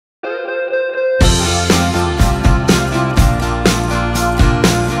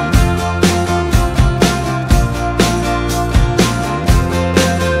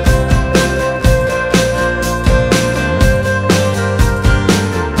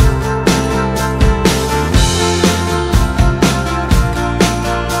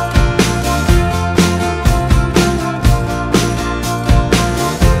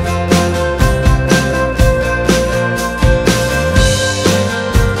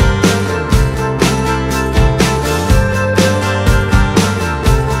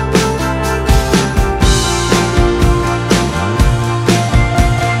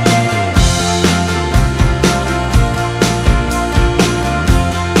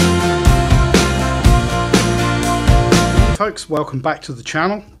folks, welcome back to the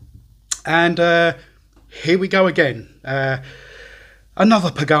channel, and here we go again.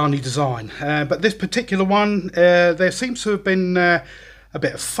 Another Pagani design, but this particular one, there seems to have been a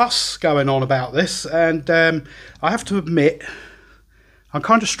bit of fuss going on about this, and I have to admit I'm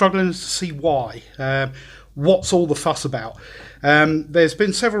kind of struggling to see why. What's all the fuss about? There's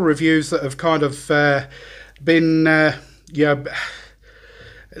been several reviews that have kind of been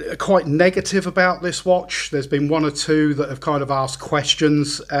quite negative about this watch. There's been one or two that have kind of asked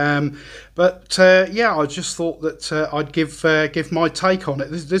questions, but I just thought that I'd give my take on it.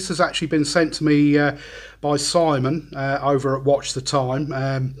 This has actually been sent to me by Simon over at Watch the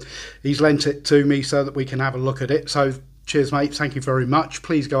Time. He's lent it to me so that we can have a look at it. So cheers, mate. Thank you very much.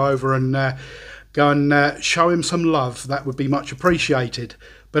 Please go over and go and show him some love. That would be much appreciated.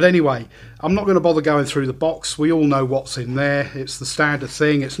 But anyway, I'm not going to bother going through the box. We all know what's in there. It's the standard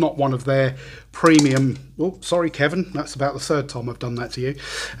thing. It's not one of their premium... Oh, sorry, Kevin. That's about the third time I've done that to you.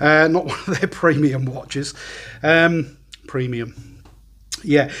 Not one of their premium watches. Premium.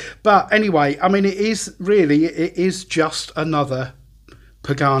 Yeah. But anyway, I mean, it is just another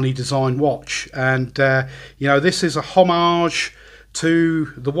Pagani design watch. And, this is a homage to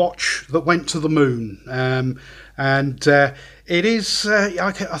the watch that went to the moon. It is,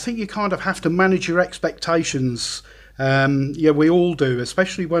 I think you kind of have to manage your expectations. We all do,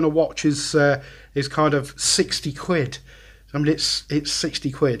 especially when a watch is kind of 60 quid. I mean, it's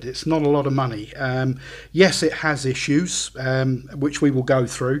 60 quid. It's not a lot of money. Yes, it has issues, which we will go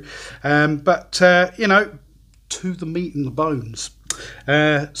through. But to the meat and the bones.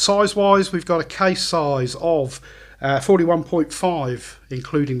 Size-wise, we've got a case size of 41.5,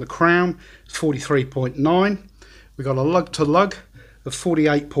 including the crown. It's 43.9. We've got a lug-to-lug of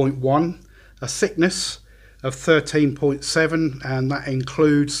 48.1, a thickness of 13.7, and that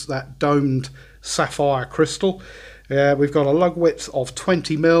includes that domed sapphire crystal. We've got a lug width of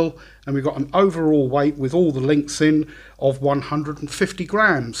 20 mil, and we've got an overall weight with all the links in of 150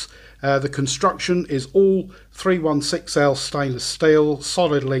 grams. The construction is all 316L stainless steel,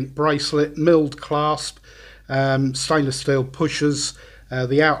 solid link bracelet, milled clasp, stainless steel pushers.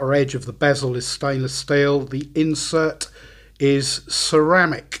 The outer edge of the bezel is stainless steel. The insert is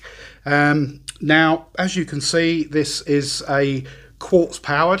ceramic. Now, as you can see, this is a quartz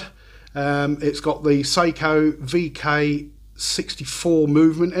powered. It's got the Seiko VK64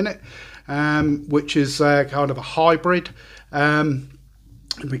 movement in it, which is kind of a hybrid.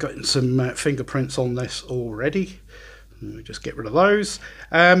 We've got some fingerprints on this already. Let me just get rid of those.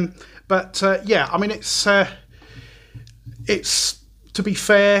 I mean, it's to be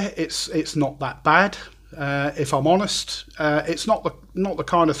fair, it's not that bad. If I'm honest, it's not the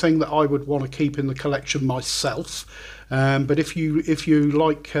kind of thing that I would want to keep in the collection myself. But if you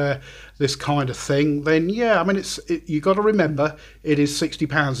like this kind of thing, then yeah, I mean, you got to remember it is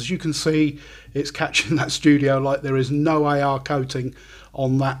 £60. As you can see, it's catching that studio like there is no AR coating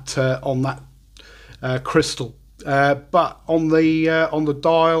on that crystal. But on the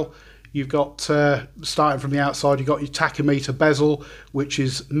dial, you've got, starting from the outside, you've got your tachymeter bezel, which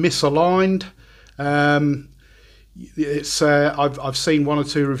is misaligned. I've seen one or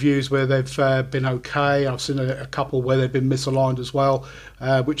two reviews where they've been okay. I've seen a couple where they've been misaligned as well,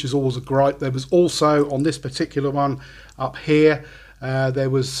 which is always a gripe. There was also, on this particular one up here, there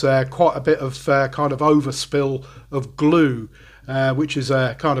was quite a bit of kind of overspill of glue, which is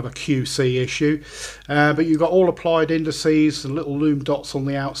a kind of a QC issue. But you've got all applied indices, the little loom dots on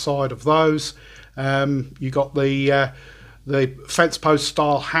the outside of those. You've got the fence post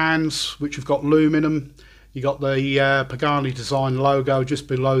style hands, which have got loom in them. You got the Pagani design logo just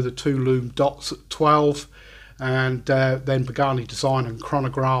below the two loom dots at 12, and then Pagani design and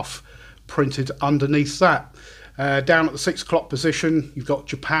chronograph printed underneath that. Down at the 6 o'clock position, you've got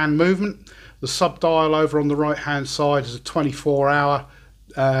Japan movement. The subdial over on the right hand side is a 24-hour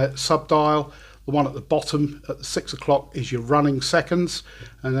subdial. The one at the bottom at the 6 o'clock is your running seconds,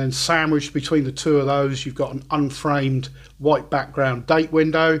 and then sandwiched between the two of those, you've got an unframed white background date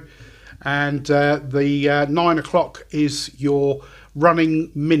window. And the 9 o'clock is your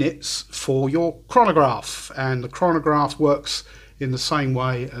running minutes for your chronograph, and the chronograph works in the same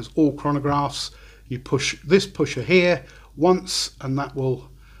way as all chronographs. You push this pusher here once, and that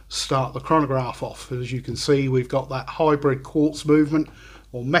will start the chronograph off. As you can see, we've got that hybrid quartz movement,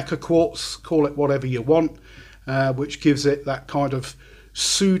 or mecha quartz, call it whatever you want, which gives it that kind of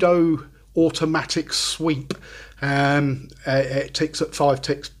pseudo automatic sweep. It ticks at 5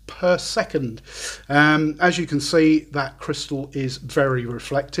 ticks per second. As you can see, that crystal is very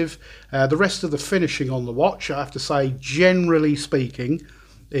reflective. The rest of the finishing on the watch, I have to say, generally speaking,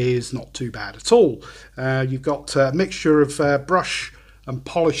 is not too bad at all. You've got a mixture of brush and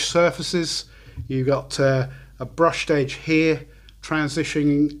polished surfaces. You've got a brushed edge here,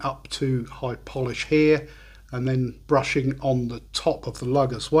 transitioning up to high polish here, and then brushing on the top of the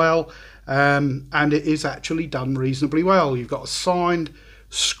lug as well. And it is actually done reasonably well. You've got a signed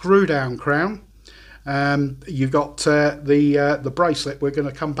screw down crown. You've got the bracelet. We're going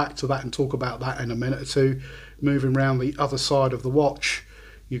to come back to that and talk about that in a minute or two. Moving around the other side of the watch,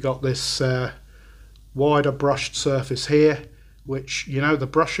 you've got this wider brushed surface here, which, you know, the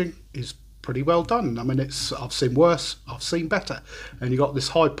brushing is pretty well done. I mean, I've seen worse, I've seen better. And you've got this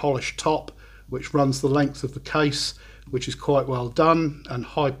high polished top which runs the length of the case, which is quite well done, and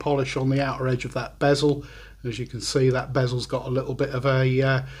high polish on the outer edge of that bezel. As you can see, that bezel's got a little bit of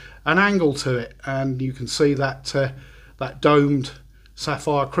an angle to it, and you can see that that domed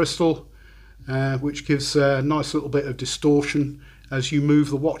sapphire crystal, which gives a nice little bit of distortion as you move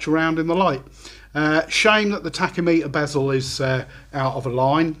the watch around in the light. Shame that the tachymeter bezel is out of a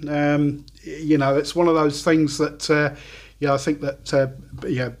line. You know, it's one of those things that yeah, I think that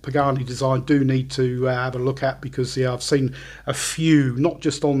yeah, Pagani design do need to have a look at, because yeah, I've seen a few, not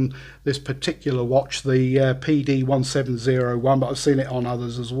just on this particular watch, the PD1701, but I've seen it on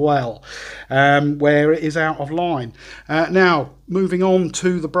others as well, where it is out of line. Now, moving on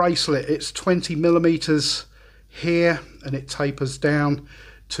to the bracelet, it's 20mm here, and it tapers down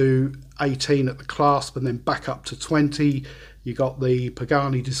to 18 at the clasp, and then back up to 20. You got the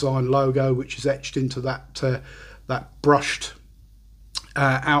Pagani design logo, which is etched into that that brushed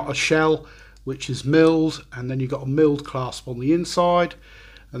outer shell, which is milled, and then you've got a milled clasp on the inside,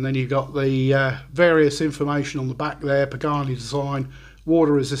 and then you've got the various information on the back there. Pagani design,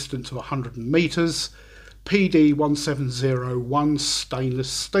 water resistant to 100 meters, PD1701 stainless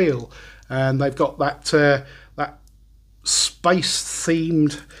steel, and they've got that that space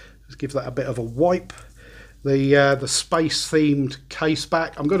themed, let's give that a bit of a wipe, the space themed case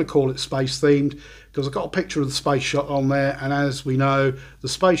back. I'm going to call it space themed because I've got a picture of the space shuttle on there, and as we know, the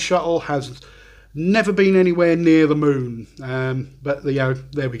space shuttle has never been anywhere near the moon, but you know,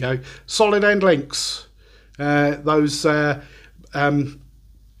 there we go. Solid end links, those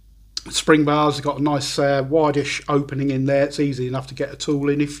spring bars have got a nice wideish opening in there. It's easy enough to get a tool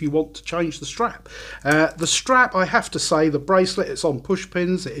in if you want to change the strap. The strap, I have to say, the bracelet, it's on push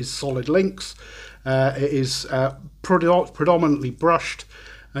pins, it is solid links, it is predominantly brushed,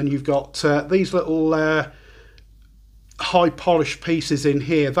 and you've got these little high polished pieces in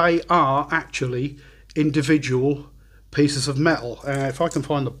here. They are actually individual pieces of metal. If I can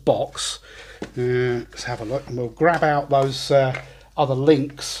find the box, let's have a look, and we'll grab out those other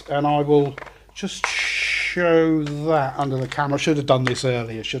links, and I will just show that under the camera. I should have done this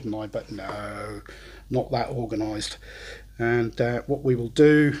earlier, shouldn't I? But no, not that organised. And what we will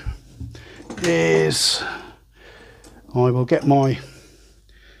do is I will get my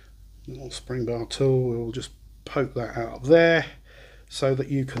little spring bar tool, we'll just poke that out of there so that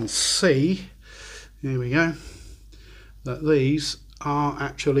you can see, here we go, that these are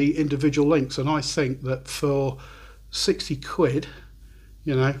actually individual links. And I think that for 60 quid,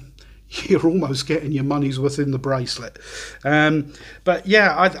 you know, you're almost getting your money's worth in the bracelet. But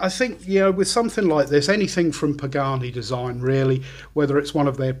yeah, I think, you know, with something like this, anything from Pagani design really, whether it's one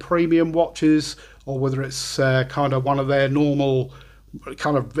of their premium watches or whether it's kind of one of their normal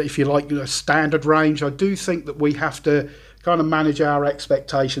kind of, if you like, you know, standard range, I do think that we have to kind of manage our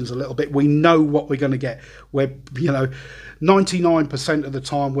expectations a little bit. We know what we're going to get. We're, you know, 99% of the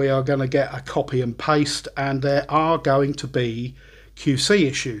time we are going to get a copy and paste, and there are going to be QC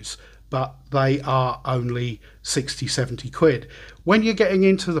issues, but they are only 60, 70 quid. When you're getting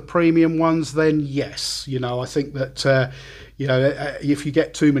into the premium ones, then yes, you know, I think that you know, if you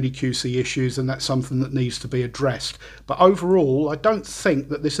get too many QC issues, then that's something that needs to be addressed. But overall, I don't think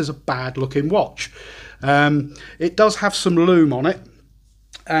that this is a bad looking watch. It does have some lume on it,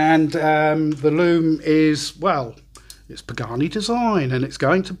 and the lume is, well, it's Pagani design, and it's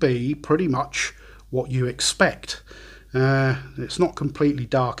going to be pretty much what you expect. It's not completely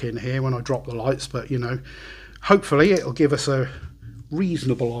dark in here when I drop the lights, but you know, hopefully it'll give us a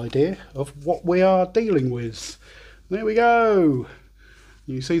reasonable idea of what we are dealing with. There we go.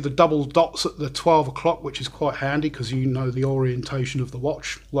 You see the double dots at the 12 o'clock, which is quite handy because you know the orientation of the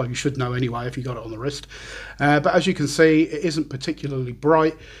watch. Well, you should know anyway if you got it on the wrist. But as you can see, it isn't particularly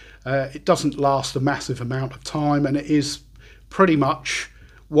bright. It doesn't last a massive amount of time, and it is pretty much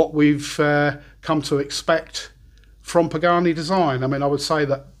what we've come to expect from Pagani design. I mean, I would say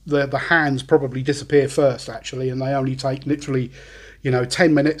that the hands probably disappear first, actually, and they only take literally, you know,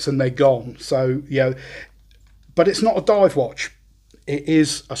 10 minutes and they're gone. So, you know, but it's not a dive watch. it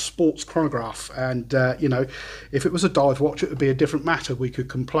is a sports chronograph, and you know, if it was a dive watch, it would be a different matter. We could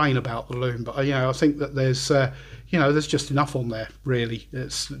complain about the lume, but you know, I think that there's you know, there's just enough on there, really.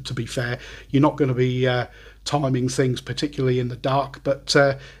 To be fair, you're not going to be timing things particularly in the dark, but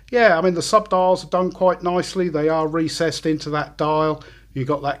yeah, I mean, the sub dials are done quite nicely. They are recessed into that dial. You've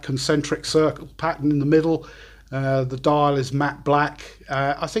got that concentric circle pattern in the middle. The dial is matte black.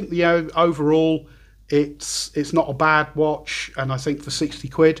 I think the overall, it's not a bad watch, and I think for 60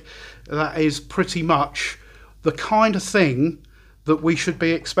 quid, that is pretty much the kind of thing that we should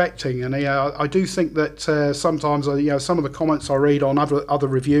be expecting. And I do think that sometimes, you know, some of the comments I read on other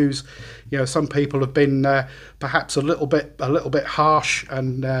reviews, you know, some people have been perhaps a little bit harsh,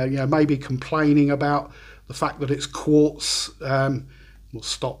 and you know, maybe complaining about the fact that it's quartz. We'll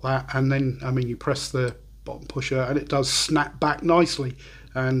stop that, and then, I mean, you press the bottom pusher and it does snap back nicely,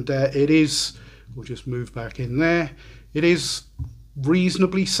 and it is, we'll just move back in there, it is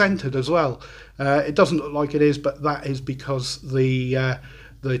reasonably centered as well. It doesn't look like it is, but that is because the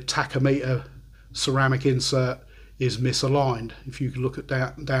tachometer ceramic insert is misaligned. If you look at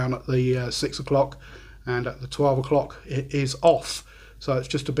down at the 6 o'clock and at the 12 o'clock, it is off, so it's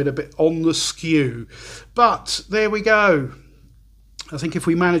just a bit on the skew. But there we go. I think if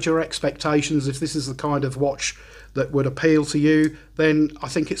we manage our expectations, if this is the kind of watch that would appeal to you, then I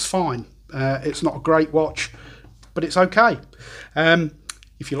think it's fine. It's not a great watch, but it's okay.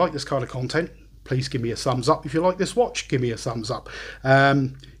 If you like this kind of content, please give me a thumbs up. If you like this watch, give me a thumbs up.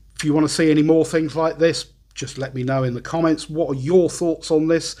 If you want to see any more things like this, just let me know in the comments. What are your thoughts on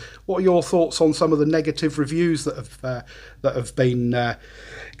this? What are your thoughts on some of the negative reviews that have been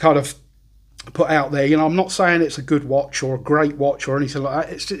kind of put out there? You know, I'm not saying it's a good watch or a great watch or anything like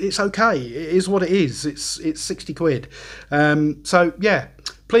that. It's okay. It is what it is. It's 60 quid. So yeah,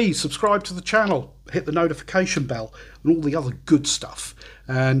 please subscribe to the channel, hit the notification bell, and all the other good stuff.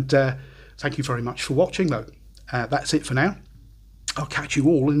 And thank you very much for watching, though. That's it for now. I'll catch you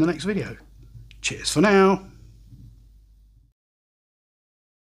all in the next video. Cheers for now.